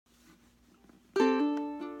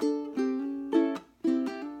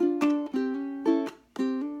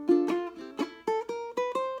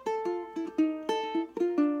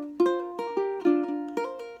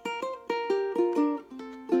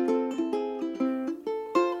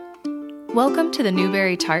Welcome to the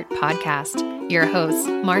Newbery Tart Podcast. Your hosts,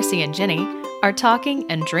 Marcy and Jennie, are talking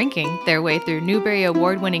and drinking their way through Newbery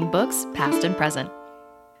Award-winning books, past and present.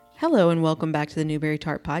 Hello and welcome back to the Newbery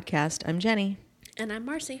Tart Podcast. I'm Jennie. And I'm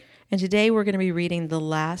Marcy. And today we're going to be reading the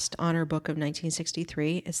last honor book of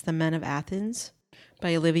 1963. It's The Men of Athens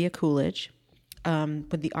by Olivia Coolidge,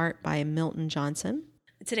 with the art by Milton Johnson.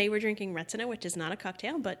 Today we're drinking Retsina, which is not a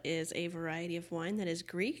cocktail, but is a variety of wine that is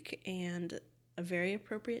Greek and very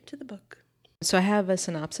appropriate to the book. So I have a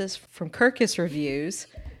synopsis from Kirkus Reviews.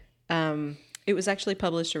 It was actually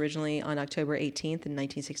published originally on October 18th in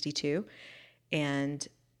 1962, and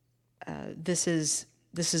this is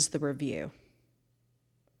the review.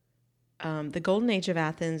 The Golden Age of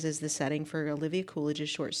Athens is the setting for Olivia Coolidge's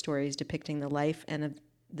short stories depicting the life and of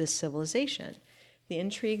this civilization. The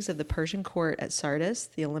intrigues of the Persian court at Sardis,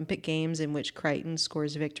 the Olympic Games in which Crichton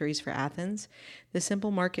scores victories for Athens, the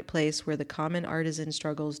simple marketplace where the common artisan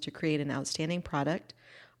struggles to create an outstanding product,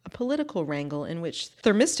 a political wrangle in which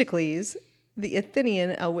Themistocles, the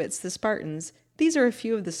Athenian, outwits the Spartans. These are a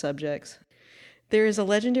few of the subjects. There is a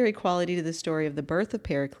legendary quality to the story of the birth of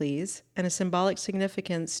Pericles and a symbolic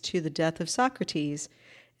significance to the death of Socrates.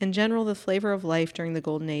 In general, the flavor of life during the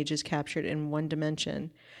Golden Age is captured in one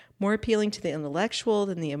dimension. More appealing to the intellectual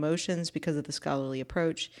than the emotions because of the scholarly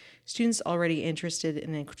approach, students already interested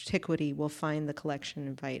in antiquity will find the collection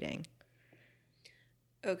inviting.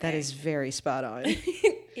 Okay. That is very spot on.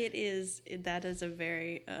 It is. That is a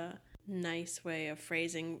very nice way of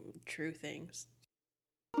phrasing true things.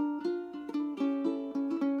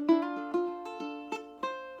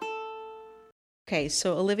 Okay,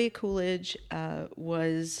 so Olivia Coolidge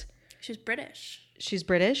She's British. She's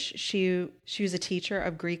British. She was a teacher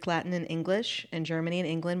of Greek, Latin, and English in Germany and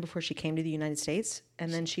England before she came to the United States,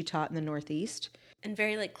 and then she taught in the Northeast. And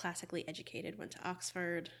very classically educated. Went to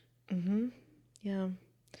Oxford. Mm-hmm. Yeah.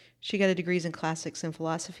 She got a degrees in classics and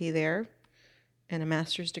philosophy there, and a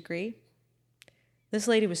master's degree. This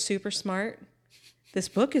lady was super smart. This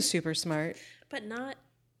book is super smart, but not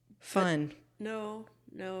fun. No,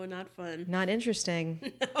 not fun. Not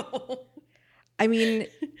interesting. No. I mean.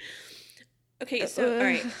 Okay, so, all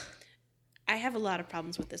right. I have a lot of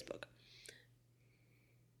problems with this book.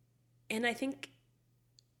 And I think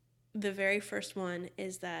the very first one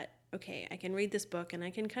is that, okay, I can read this book and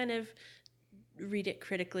I can kind of read it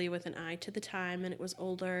critically with an eye to the time, and it was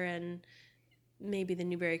older and maybe the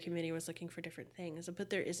Newbery committee was looking for different things.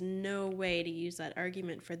 But there is no way to use that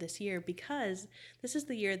argument for this year because this is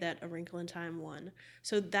the year that A Wrinkle in Time won.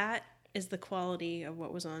 So that is the quality of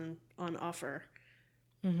what was on offer.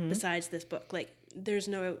 Mm-hmm. Besides this book, there's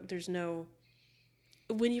no.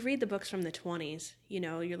 When you read the books from the 20s,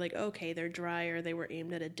 you're like, okay, they're drier. They were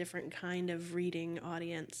aimed at a different kind of reading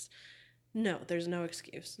audience. No, there's no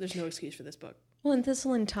excuse. There's no excuse for this book. Well, and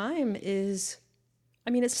Thistle in Time it's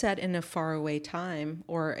set in a faraway time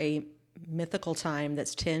or a mythical time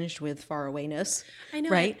that's tinged with farawayness. I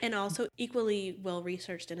know, right? And also equally well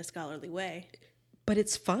researched in a scholarly way. But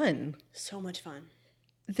it's fun. So much fun.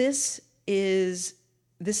 This is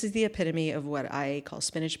the epitome of what I call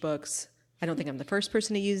spinach books. I don't think I'm the first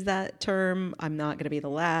person to use that term. I'm not going to be the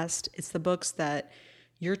last. It's the books that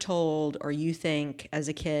you're told or you think as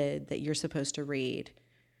a kid that you're supposed to read.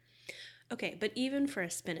 Okay, but even for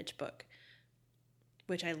a spinach book,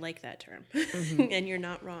 which I like that term, mm-hmm. and you're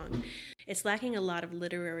not wrong, it's lacking a lot of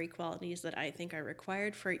literary qualities that I think are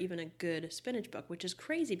required for even a good spinach book, which is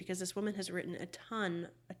crazy because this woman has written a ton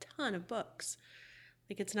of books.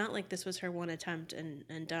 It's not like this was her one attempt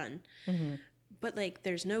and done. Mm-hmm. But,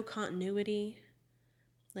 there's no continuity.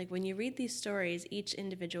 When you read these stories, each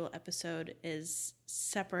individual episode is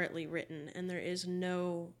separately written, and there is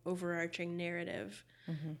no overarching narrative.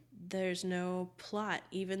 Mm-hmm. There's no plot,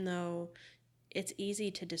 even though it's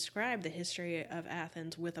easy to describe the history of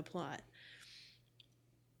Athens with a plot.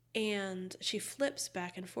 And she flips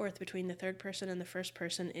back and forth between the third person and the first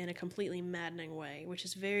person in a completely maddening way, which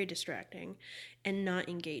is very distracting and not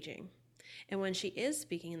engaging. And when she is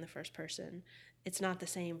speaking in the first person, it's not the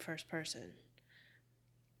same first person.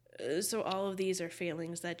 So all of these are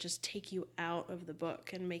failings that just take you out of the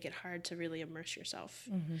book and make it hard to really immerse yourself.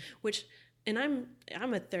 Mm-hmm. And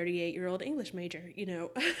I'm a 38-year-old English major,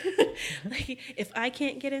 if I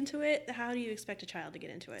can't get into it, how do you expect a child to get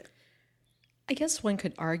into it? I guess one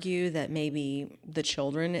could argue that maybe the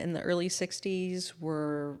children in the early 60s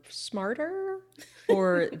were smarter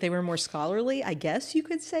or they were more scholarly. I guess you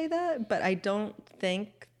could say that, but I don't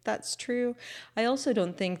think that's true. I also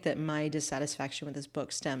don't think that my dissatisfaction with this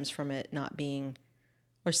book stems from it not being,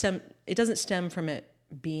 it doesn't stem from it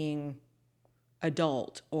being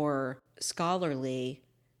adult or scholarly.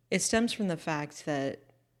 It stems from the fact that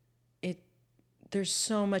it there's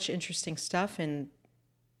so much interesting stuff in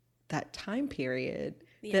that time period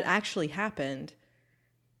Yeah. that actually happened.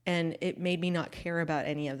 And it made me not care about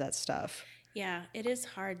any of that stuff. Yeah, it is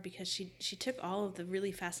hard because she took all of the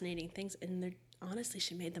really fascinating things and honestly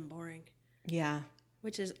she made them boring. Yeah.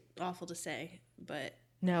 Which is awful to say, but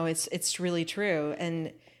no, it's really true.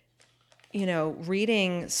 And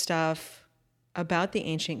reading stuff about the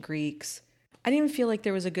ancient Greeks, I didn't even feel like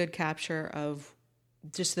there was a good capture of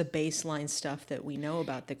just the baseline stuff that we know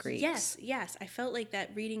about the Greeks. Yes. I felt like that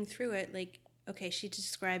reading through it, like, okay, she's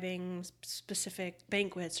describing specific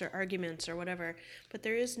banquets or arguments or whatever, but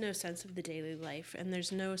there is no sense of the daily life, and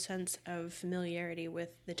there's no sense of familiarity with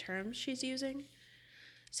the terms she's using.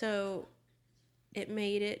 So it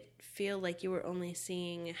made it feel like you were only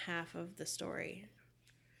seeing half of the story.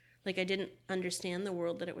 Like, I didn't understand the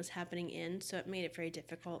world that it was happening in, so it made it very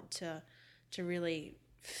difficult to really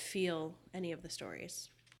feel any of the stories.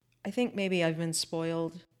 I think maybe I've been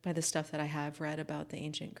spoiled by the stuff that I have read about the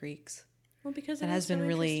ancient Greeks. Well, because that has been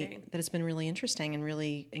really interesting and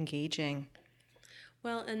really engaging.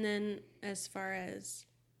 Well, and then as far as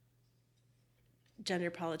gender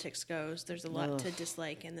politics goes, there's a lot to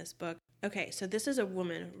dislike in this book. Okay, so this is a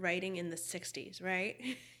woman writing in the 60s, right?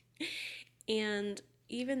 And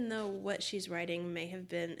even though what she's writing may have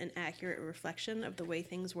been an accurate reflection of the way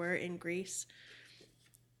things were in Greece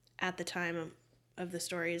at the time of the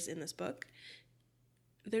stories in this book,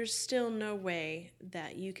 there's still no way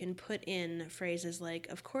that you can put in phrases like,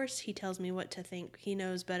 of course he tells me what to think, he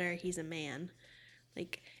knows better, he's a man,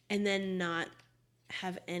 like, and then not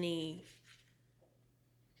have any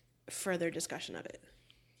further discussion of it.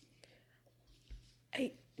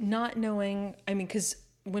 Not knowing, because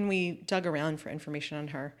when we dug around for information on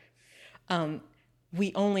her,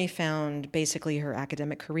 we only found basically her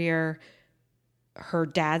academic career, her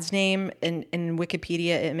dad's name. In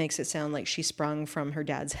Wikipedia, it makes it sound like she sprung from her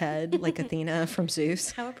dad's head, like Athena from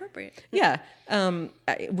Zeus. How appropriate. Yeah.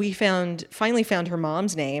 We finally found her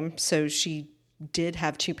mom's name, so she did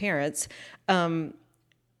have two parents. Her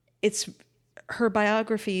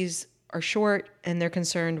biographies are short, and they're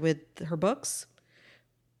concerned with her books,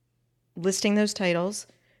 listing those titles,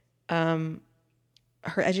 her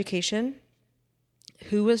education,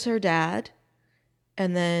 who was her dad,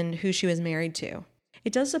 and then who she was married to.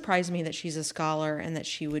 It does surprise me that she's a scholar and that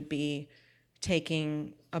she would be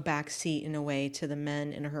taking a back seat in a way to the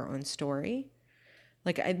men in her own story.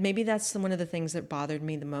 Maybe that's one of the things that bothered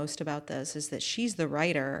me the most about this, is that she's the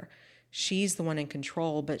writer, she's the one in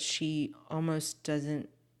control, but she almost just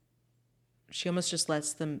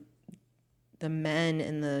lets the men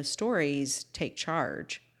in the stories take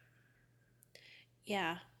charge.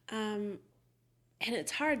 Yeah. And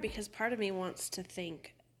it's hard because part of me wants to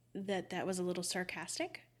think that was a little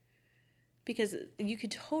sarcastic, because you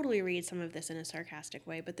could totally read some of this in a sarcastic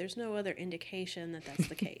way, but there's no other indication that that's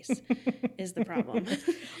the case is the problem.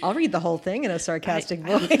 I'll read the whole thing in a sarcastic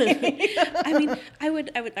way. I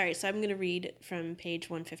would. All right, so I'm going to read from page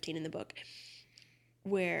 115 in the book,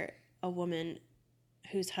 where a woman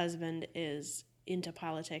whose husband is into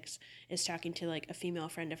politics is talking to like a female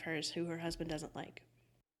friend of hers who her husband doesn't like.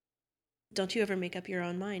 Don't you ever make up your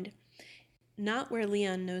own mind? Not where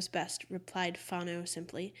Leon knows best, replied Fano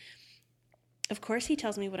simply. Of course he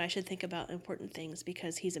tells me what I should think about important things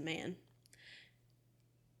because he's a man.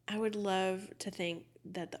 I would love to think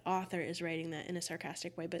that the author is writing that in a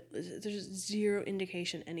sarcastic way, but there's zero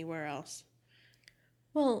indication anywhere else.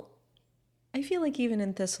 Well, I feel like even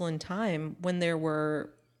in Thistle and Time, when there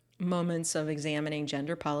were moments of examining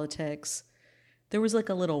gender politics, there was like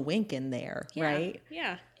a little wink in there, right?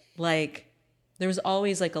 Yeah. Like, there was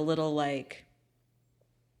always like a little like...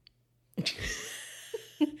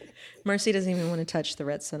 Marcy doesn't even want to touch the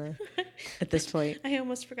Retsina at this point. I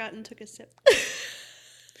almost forgot and took a sip.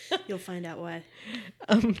 You'll find out why.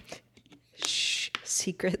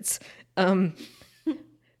 Secrets. Yeah,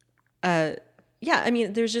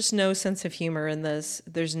 there's just no sense of humor in this.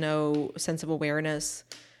 There's no sense of awareness.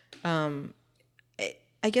 I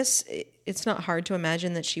guess it's not hard to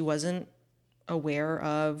imagine that she wasn't aware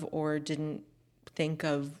of or didn't think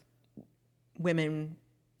of women,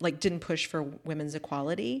 like didn't push for women's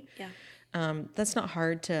equality. Yeah. That's not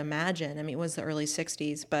hard to imagine. It was the early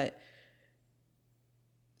 60s, but,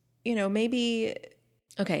 maybe...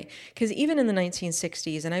 Okay, because even in the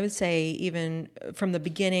 1960s, and I would say even from the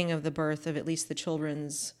beginning of the birth of at least the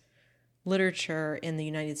children's literature in the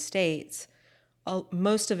United States,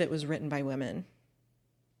 most of it was written by women.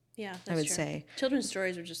 Yeah, that's I would true. say. Children's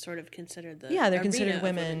stories are just sort of considered they're considered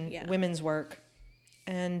women's work.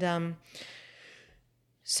 And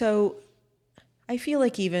so I feel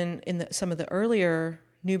like even in some of the earlier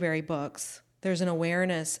Newbery books, there's an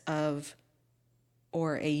awareness of,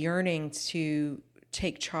 or a yearning to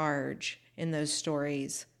take charge in those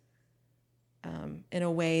stories in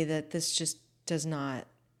a way that this just does not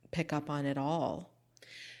pick up on at all.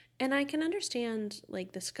 And I can understand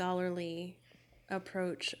like the scholarly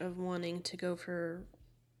approach of wanting to go for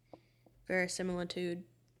verisimilitude,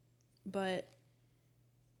 but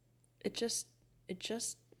it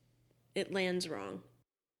lands wrong.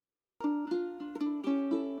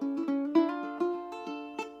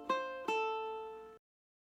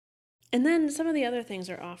 And then some of the other things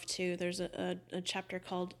are off too. There's a chapter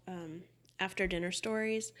called After Dinner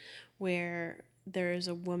Stories, where there is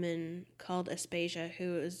a woman called Aspasia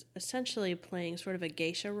who is essentially playing sort of a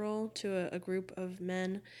geisha role to a group of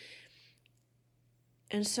men.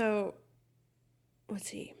 And so, let's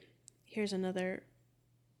see. Here's another.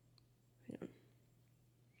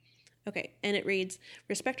 Okay, and it reads,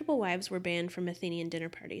 respectable wives were banned from Athenian dinner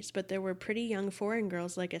parties, but there were pretty young foreign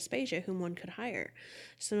girls like Aspasia whom one could hire.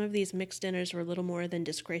 Some of these mixed dinners were little more than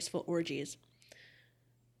disgraceful orgies.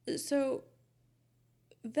 So,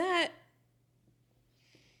 that,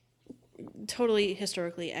 totally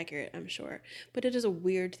historically accurate, I'm sure, but it is a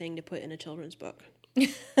weird thing to put in a children's book.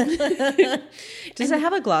 Does it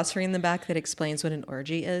have a glossary in the back that explains what an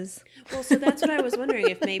orgy is? Well, so that's what I was wondering,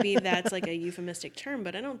 if maybe that's like a euphemistic term,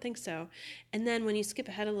 but I don't think so. And then when you skip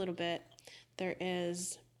ahead a little bit, there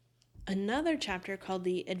is another chapter called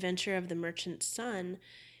The Adventure of the Merchant's Son,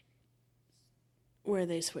 where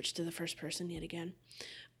they switch to the first person yet again.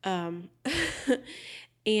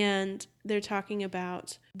 And they're talking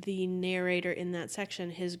about the narrator in that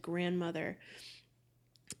section, his grandmother.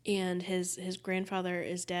 And his grandfather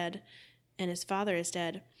is dead, and his father is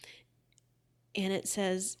dead. And it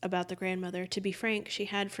says about the grandmother, to be frank, she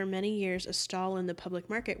had for many years a stall in the public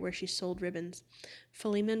market where she sold ribbons.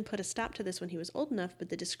 Philemon put a stop to this when he was old enough, but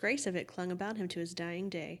the disgrace of it clung about him to his dying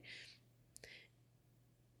day.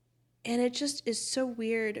 And it just is so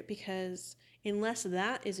weird because unless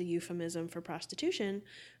that is a euphemism for prostitution,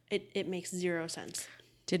 it makes zero sense.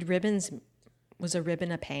 Was a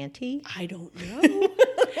ribbon a panty? I don't know.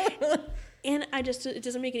 And it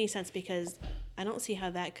doesn't make any sense because I don't see how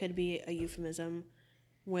that could be a euphemism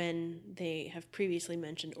when they have previously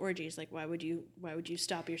mentioned orgies. Like, why would you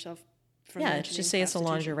stop yourself from mentioning just say it's a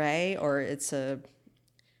lingerie or it's a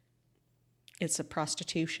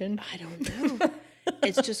prostitution. I don't know.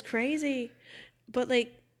 It's just crazy. But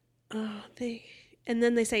like, and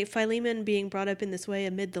then they say Philemon being brought up in this way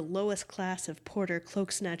amid the lowest class of porter,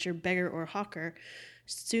 cloak snatcher, beggar, or hawker,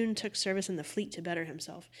 soon took service in the fleet to better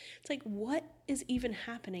himself. It's like, what is even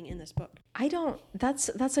happening in this book?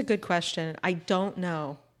 That's a good question. I don't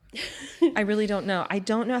know. I really don't know. I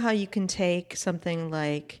don't know how you can take something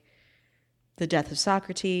like the death of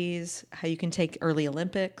Socrates, how you can take early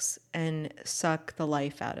Olympics and suck the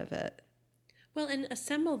life out of it. Well, and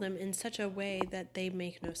assemble them in such a way that they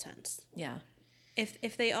make no sense. Yeah.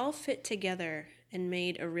 If they all fit together and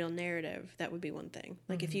made a real narrative, that would be one thing.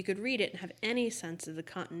 Like, if you could read it and have any sense of the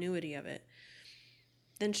continuity of it,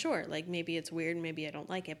 then sure, like, maybe it's weird, maybe I don't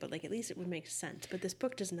like it, but, like, at least it would make sense. But this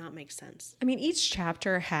book does not make sense. I mean, each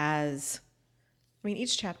chapter at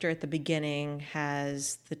the beginning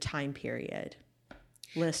has the time period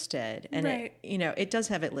listed. And, right. It does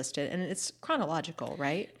have it listed, and it's chronological,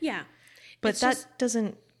 right? Yeah. But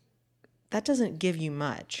doesn't give you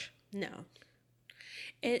much. No.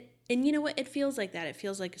 And you know what? It feels like that. It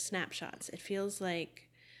feels like snapshots. It feels like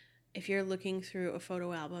if you're looking through a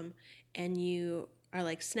photo album and you are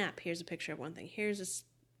like, snap, here's a picture of one thing. Here's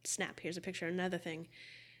a snap, here's a picture of another thing.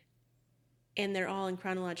 And they're all in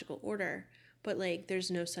chronological order. But like,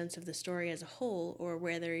 there's no sense of the story as a whole or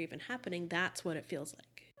where they're even happening. That's what it feels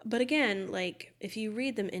like. But again, like, if you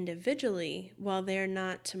read them individually, while they're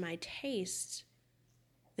not to my taste,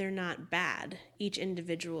 they're not bad. Each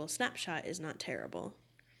individual snapshot is not terrible.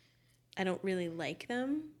 I don't really like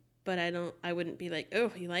them, but I wouldn't be like,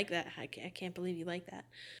 oh, you like that? I can't believe you like that.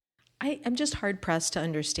 I'm just hard-pressed to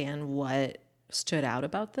understand what stood out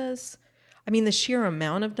about this. I mean, the sheer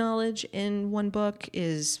amount of knowledge in one book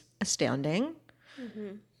is astounding.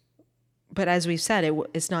 Mm-hmm. But as we've said,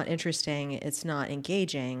 it's not interesting. It's not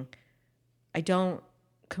engaging. I don't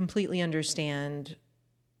completely understand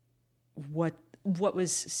what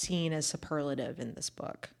was seen as superlative in this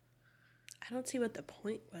book. I don't see what the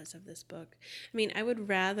point was of this book. I mean, I would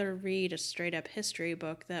rather read a straight-up history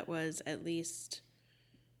book that was at least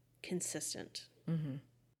consistent. Mm-hmm.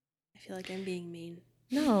 I feel like I'm being mean.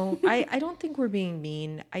 No, I don't think we're being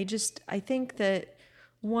mean. I think that,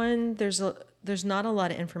 one, there's not a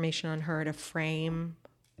lot of information on her to frame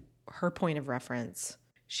her point of reference.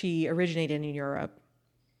 She originated in Europe.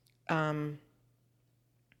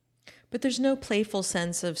 But there's no playful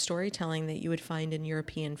sense of storytelling that you would find in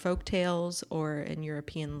European folk tales or in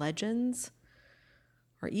European legends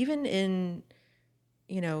or even in,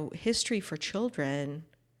 history for children.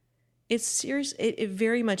 It's serious. It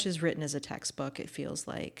very much is written as a textbook, it feels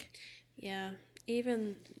like. Yeah.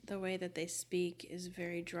 Even the way that they speak is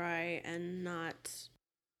very dry and not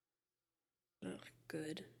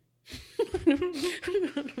good.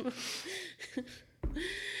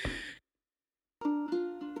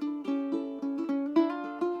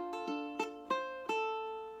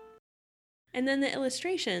 And then the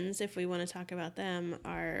illustrations, if we want to talk about them,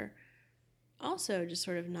 are also just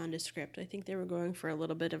sort of nondescript. I think they were going for a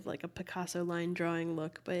little bit of like a Picasso line drawing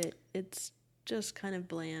look, but it's just kind of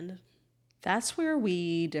bland. That's where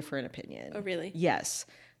we differ in opinion. Oh, really? Yes.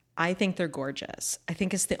 I think they're gorgeous. I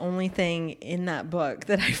think it's the only thing in that book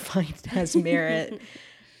that I find has merit.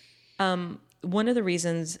 One of the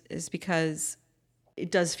reasons is because it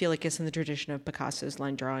does feel like it's in the tradition of Picasso's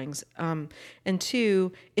line drawings. And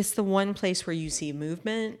two, it's the one place where you see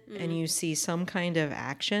movement and you see some kind of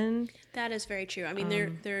action. That is very true. I mean,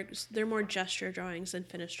 they're more gesture drawings than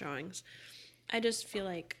finished drawings. I just feel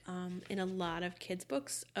like in a lot of kids'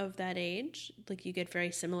 books of that age, like you get very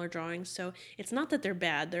similar drawings. So it's not that they're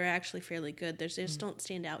bad; they're actually fairly good. They just don't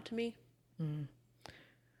stand out to me.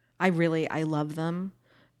 I love them.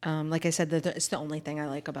 Like I said, it's the only thing I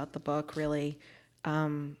like about the book, really.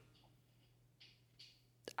 I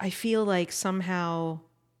feel like somehow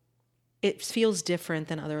it feels different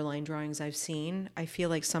than other line drawings I've seen. I feel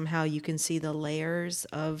like somehow you can see the layers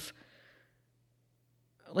of,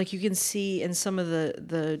 like you can see in some of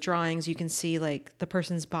the drawings, you can see like the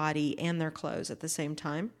person's body and their clothes at the same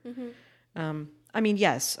time. Mm-hmm. I mean,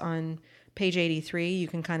 yes, on page 83, you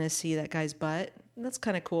can kind of see that guy's butt. That's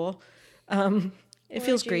kind of cool. It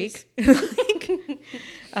feels Greek.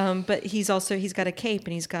 But he's got a cape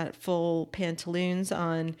and he's got full pantaloons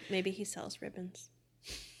on. Maybe he sells ribbons.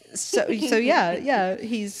 So yeah,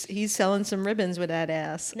 he's selling some ribbons with that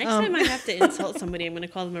ass. Next time I have to insult somebody, I'm going to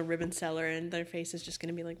call them a ribbon seller, and their face is just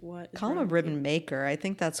going to be like, "What?" Call him a ribbon maker. I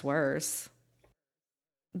think that's worse.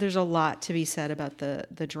 There's a lot to be said about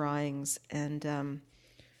the drawings, and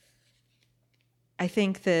I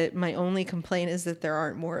think that my only complaint is that there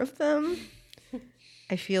aren't more of them.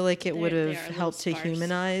 I feel like it would have helped to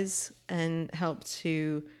humanize and helped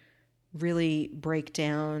to really break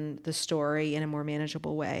down the story in a more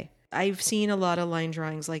manageable way. I've seen a lot of line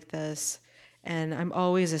drawings like this, and I'm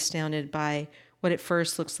always astounded by what at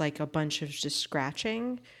first looks like a bunch of just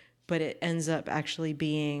scratching, but it ends up actually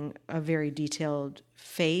being a very detailed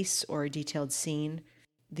face or a detailed scene.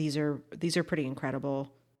 These are pretty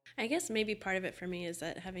incredible. I guess maybe part of it for me is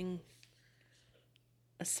that having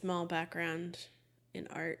a small background in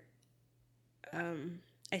art,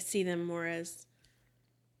 I see them more as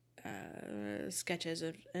sketches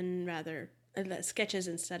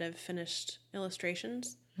instead of finished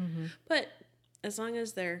illustrations. Mm-hmm. But as long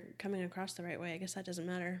as they're coming across the right way, I guess that doesn't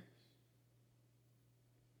matter.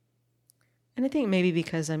 And I think maybe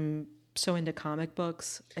because I'm so into comic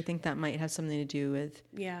books, I think that might have something to do with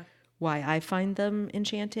why I find them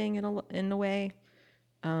enchanting in a way.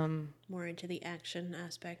 More into the action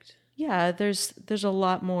aspect. Yeah, there's a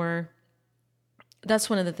lot more. That's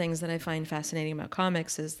one of the things that I find fascinating about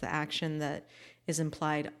comics is the action that is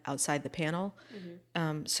implied outside the panel.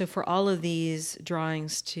 Mm-hmm. So for all of these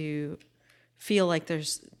drawings to feel like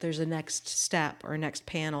there's a next step or a next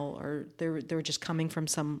panel, or they're just coming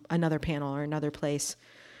from another panel or another place,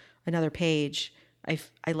 another page, I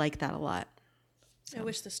like that a lot. So. I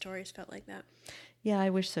wish the stories felt like that. Yeah, I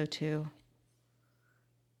wish so too.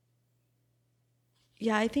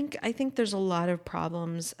 Yeah, I think there's a lot of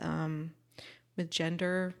problems with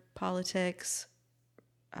gender politics,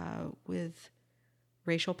 with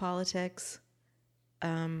racial politics.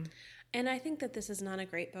 And I think that this is not a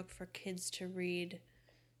great book for kids to read,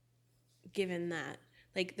 given that.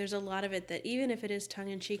 Like, there's a lot of it that, even if it is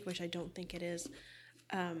tongue-in-cheek, which I don't think it is,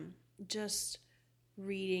 just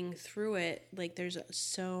reading through it, like, there's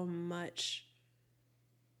so much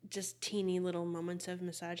just teeny little moments of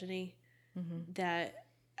misogyny. Mm-hmm. That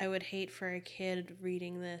I would hate for a kid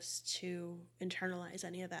reading this to internalize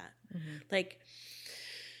any of that. Mm-hmm. Like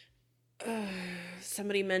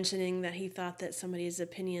somebody mentioning that he thought that somebody's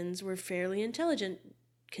opinions were fairly intelligent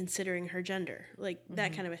considering her gender, like mm-hmm.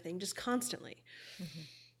 that kind of a thing, just constantly. Mm-hmm.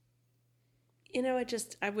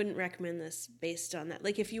 I wouldn't recommend this based on that.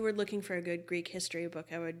 Like if you were looking for a good Greek history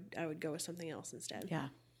book, I would go with something else instead. Yeah.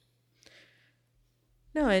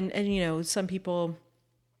 No, and some people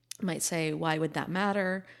might say, why would that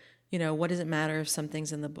matter? What does it matter if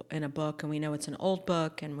something's in a book and we know it's an old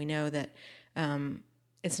book and we know that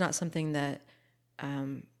It's not something that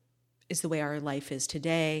is the way our life is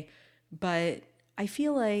today. But I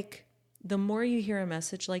feel like the more you hear a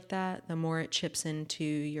message like that, the more it chips into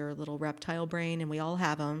your little reptile brain, and we all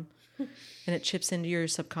have them, and it chips into your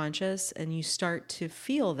subconscious, and you start to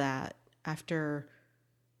feel that after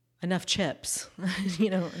enough chips,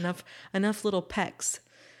 enough little pecks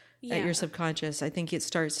at your subconscious. I think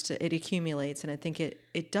it accumulates, and I think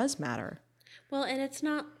it does matter. Well, and it's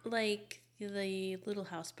not like the Little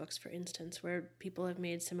House books, for instance, where people have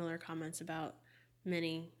made similar comments about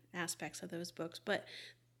many aspects of those books. But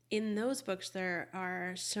in those books, there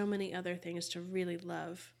are so many other things to really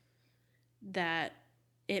love that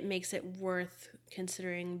it makes it worth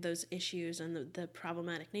considering those issues and the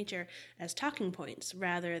problematic nature as talking points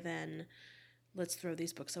rather than let's throw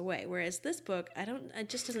these books away. Whereas this book, it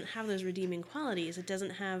just doesn't have those redeeming qualities. It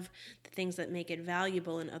doesn't have the things that make it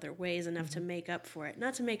valuable in other ways enough to make up for it.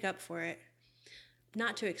 Not to make up for it,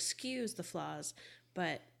 not to excuse the flaws,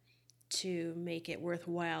 but to make it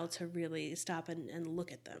worthwhile to really stop and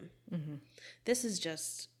look at them. Mm-hmm. This is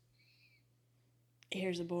just,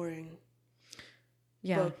 here's a boring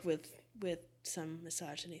book with some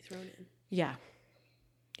misogyny thrown in. Yeah.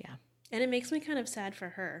 Yeah. And it makes me kind of sad for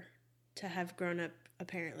her to have grown up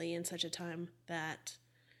apparently in such a time that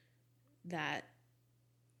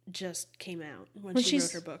just came out when she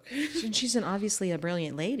wrote her book. She's obviously a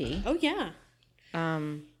brilliant lady. Oh yeah.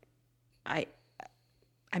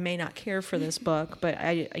 I may not care for this book, but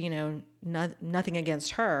nothing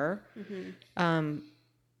against her. Mm-hmm.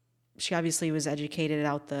 She obviously was educated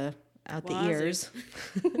out the ears.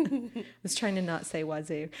 I was trying to not say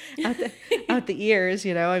wazoo. Out the ears,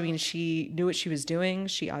 I mean, she knew what she was doing.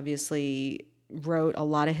 She obviously wrote a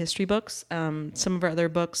lot of history books. Some of her other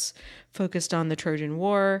books focused on the Trojan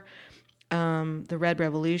War, the Red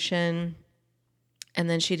Revolution, and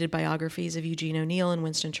then she did biographies of Eugene O'Neill and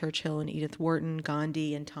Winston Churchill and Edith Wharton,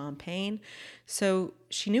 Gandhi, and Tom Paine. So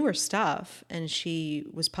she knew her stuff, and she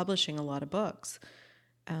was publishing a lot of books.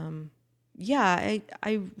 I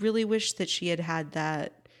really wish that she had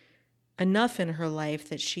that enough in her life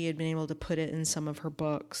that she had been able to put it in some of her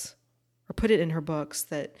books, or put it in her books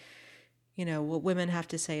that, what women have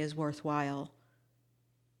to say is worthwhile.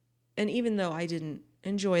 And even though I didn't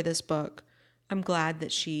enjoy this book, I'm glad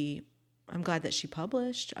that she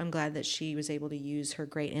published. I'm glad that she was able to use her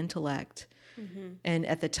great intellect, and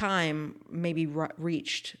at the time maybe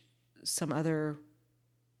reached some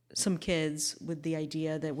kids with the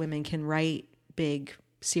idea that women can write big,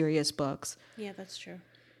 serious books. Yeah, that's true.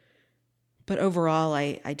 But overall,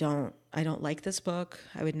 I don't like this book.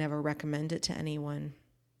 I would never recommend it to anyone,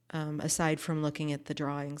 aside from looking at the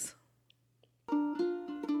drawings.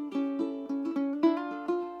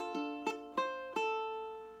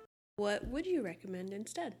 What would you recommend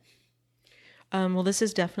instead? Well, this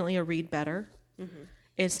is definitely a read better. Mm-hmm.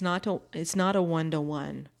 It's not a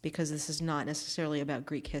 1-to-1 because this is not necessarily about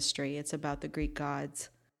Greek history. It's about the Greek gods.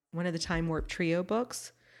 One of the Time Warp Trio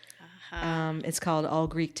books. Uh-huh. It's called All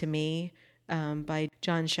Greek to Me, by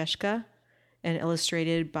John Sheshka and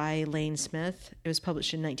illustrated by Lane Smith. It was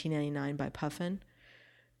published in 1999 by Puffin.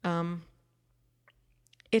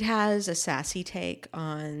 It has a sassy take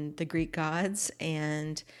on the Greek gods,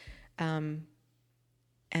 and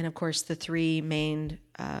of course the main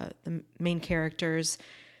characters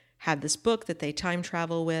have this book that they time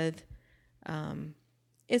travel with.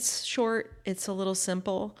 It's short, it's a little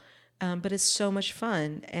simple, but it's so much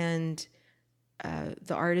fun, and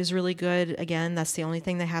the art is really good. Again, that's the only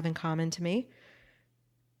thing they have in common to me.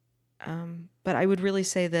 But I would really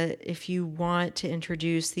say that if you want to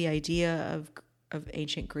introduce the idea of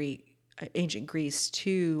ancient Greece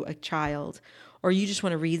to a child, or you just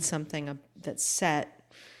want to read something that's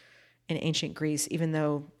set in ancient Greece, even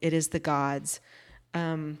though it is the gods,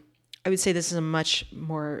 I would say this is a much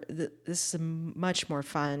more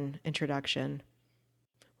fun introduction.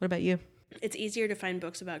 What about you? It's easier to find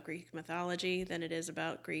books about Greek mythology than it is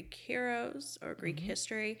about Greek heroes or Greek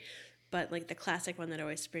history. But like the classic one that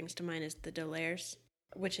always springs to mind is the D'Aulaire's,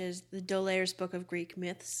 which is the D'Aulaire's Book of Greek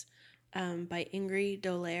Myths, by Ingrid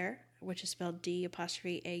D'Aulaire, which is spelled D''Aulaire.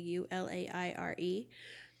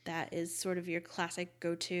 That is sort of your classic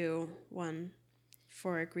go-to one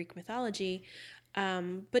for Greek mythology.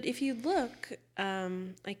 But if you look,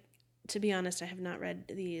 to be honest, I have not read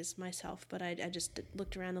these myself, but I just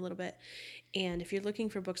looked around a little bit. And if you're looking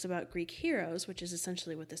for books about Greek heroes, which is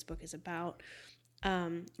essentially what this book is about,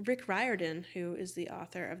 Rick Riordan, who is the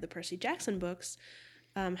author of the Percy Jackson books,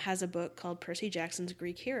 has a book called Percy Jackson's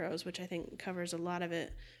Greek Heroes, which I think covers a lot of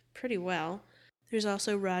it pretty well. There's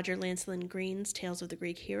also Roger Lancelin Green's Tales of the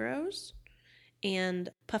Greek Heroes, and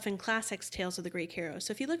Puffin Classics Tales of the Greek Heroes.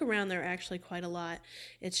 So if you look around, there are actually quite a lot.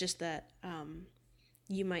 It's just that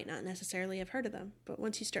you might not necessarily have heard of them, but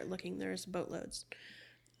once you start looking, there's boatloads.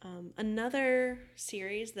 Another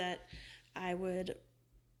series that I would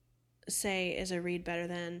say is a read better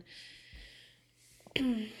than,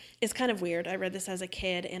 it's kind of weird. I read this as a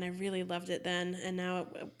kid and I really loved it then, and now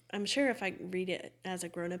I'm sure if I read it as a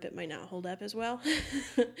grown-up it might not hold up as well.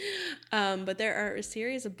 But there are a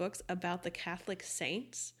series of books about the Catholic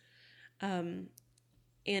saints, and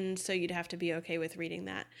so you'd have to be okay with reading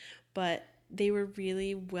that, but they were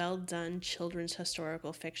really well done children's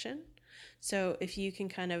historical fiction. So if you can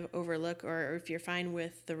kind of overlook, or if you're fine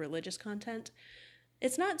with the religious content,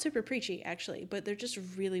 it's not super preachy, actually, but they're just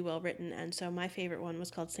really well written. And so my favorite one was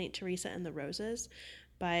called Saint Teresa and the Roses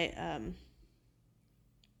by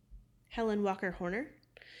Helen Walker Horner.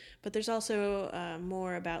 But there's also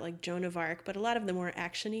more about like Joan of Arc, but a lot of the more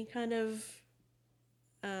actiony kind of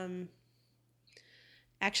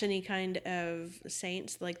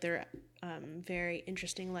saints, like they're very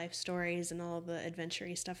interesting life stories and all the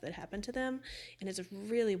adventure-y stuff that happened to them. And it's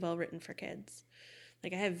really well written for kids.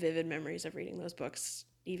 Like, I have vivid memories of reading those books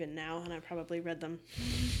even now, and I probably read them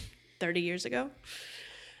 30 years ago.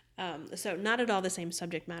 So not at all the same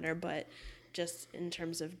subject matter, but just in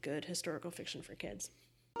terms of good historical fiction for kids.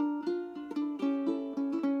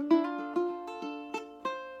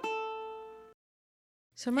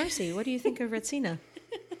 So, Marcy, what do you think of Retsina?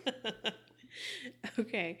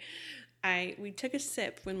 Okay. We took a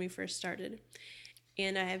sip when we first started,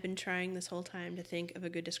 and I have been trying this whole time to think of a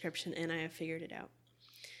good description, and I have figured it out.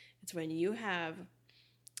 It's when you have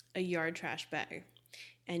a yard trash bag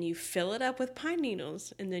and you fill it up with pine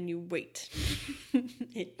needles and then you wait.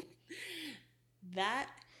 That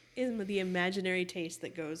is the imaginary taste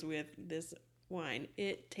that goes with this wine.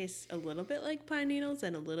 It tastes a little bit like pine needles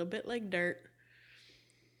and a little bit like dirt.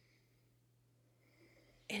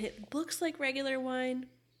 And it looks like regular wine.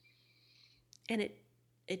 And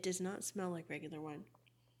it does not smell like regular wine.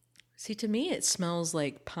 See, to me, it smells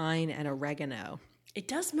like pine and oregano. It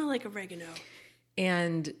does smell like oregano.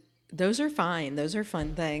 And those are fine. Those are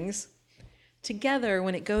fun things. Together,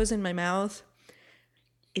 when it goes in my mouth,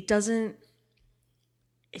 it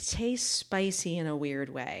tastes spicy in a weird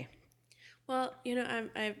way. Well, you know,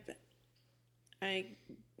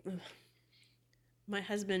 my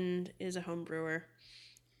husband is a home brewer,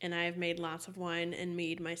 and I've made lots of wine and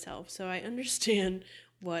mead myself, so I understand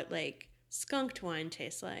what, like, skunked wine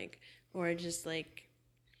tastes like, or just, like,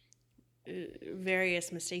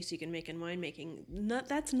 various mistakes you can make in winemaking.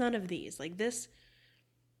 That's none of these. Like this,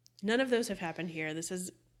 none of those have happened here. This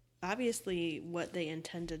is obviously what they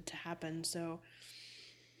intended to happen. So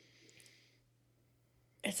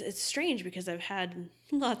it's strange because I've had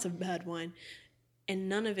lots of bad wine and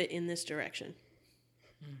none of it in this direction.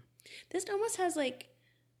 This almost has, like,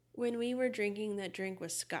 when we were drinking that drink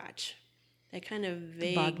with scotch, that kind of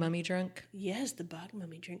vague... The bog mummy drink? Yes, the bog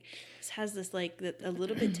mummy drink. This has this, like, a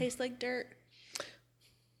little bit tastes like dirt.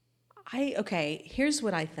 Okay, here's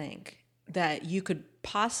what I think. That you could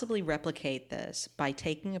possibly replicate this by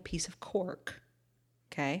taking a piece of cork,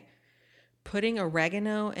 okay, putting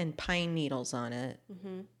oregano and pine needles on it,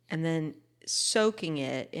 and then soaking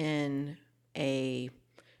it in a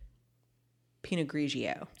Pinot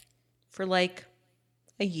Grigio for, like,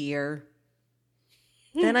 a year.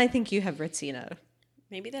 Then I think you have Retsina.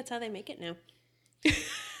 Maybe that's how they make it now.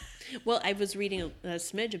 Well, I was reading a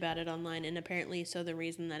smidge about it online, and apparently, so the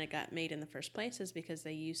reason that it got made in the first place is because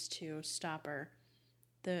they used to stopper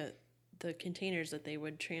the containers that they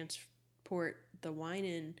would transport the wine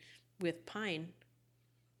in with pine,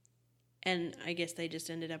 and I guess they just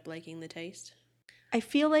ended up liking the taste. I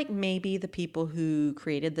feel like maybe the people who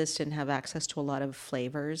created this didn't have access to a lot of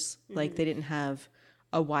flavors. Like, they didn't have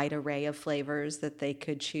a wide array of flavors that they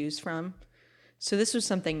could choose from. So this was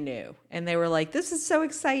something new. And they were like, this is so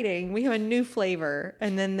exciting. We have a new flavor.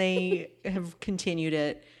 And then they have continued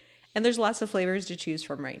it. And there's lots of flavors to choose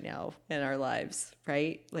from right now in our lives,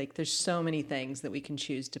 right? Like, there's so many things that we can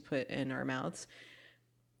choose to put in our mouths.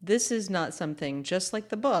 This is not something, just like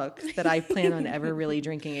the book, that I plan on ever really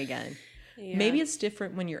drinking again. Yeah. Maybe it's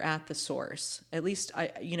different when you're at the source. At least,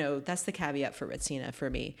 that's the caveat for Retsina for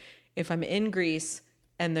me. If I'm in Greece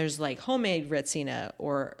and there's, like, homemade Retsina,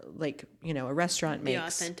 or, like, a restaurant makes. The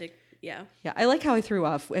authentic, yeah. Yeah, I like how I threw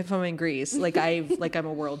off if I'm in Greece. Like, I'm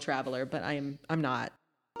a world traveler, but I'm not.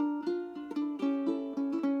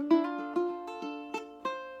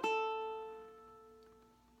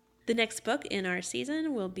 The next book in our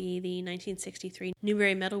season will be the 1963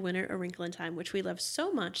 Newbery Medal winner, A Wrinkle in Time, which we love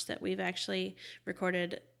so much that we've actually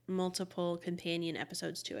recorded multiple companion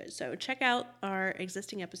episodes to it. So check out our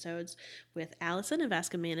existing episodes with Allison, a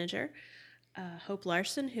Vasca manager, Hope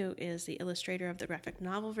Larson, who is the illustrator of the graphic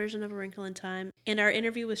novel version of A Wrinkle in Time, and our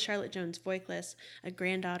interview with Charlotte Jones Voikless, a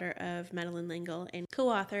granddaughter of Madeline L'Engle and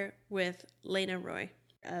co-author with Lena Roy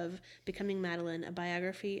of Becoming Madeline, a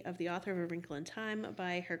biography of the author of A Wrinkle in Time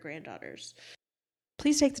by her granddaughters.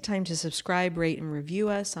 Please take the time to subscribe, rate, and review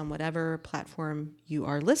us on whatever platform you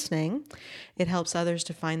are listening. It helps others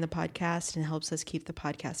to find the podcast and helps us keep the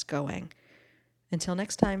podcast going. Until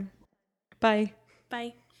next time, bye.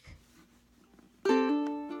 Bye.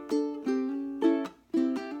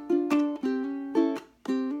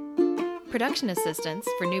 Production assistance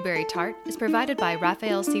for Newbery Tart is provided by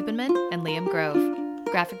Raphael Siebenman and Liam Grove.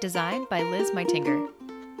 Graphic design by Liz Meitinger.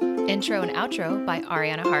 Intro and outro by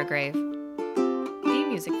Ariana Hargrave. Theme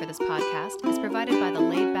music for this podcast is provided by the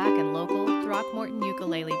laid-back and local Throckmorton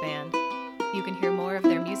Ukulele Band. You can hear more of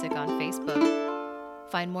their music on Facebook.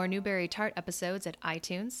 Find more Newbery Tart episodes at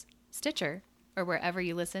iTunes, Stitcher, or wherever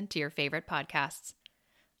you listen to your favorite podcasts.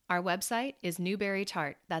 Our website is Newbery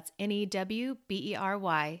Tart. That's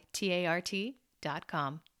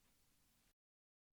NEWBERYTART.com.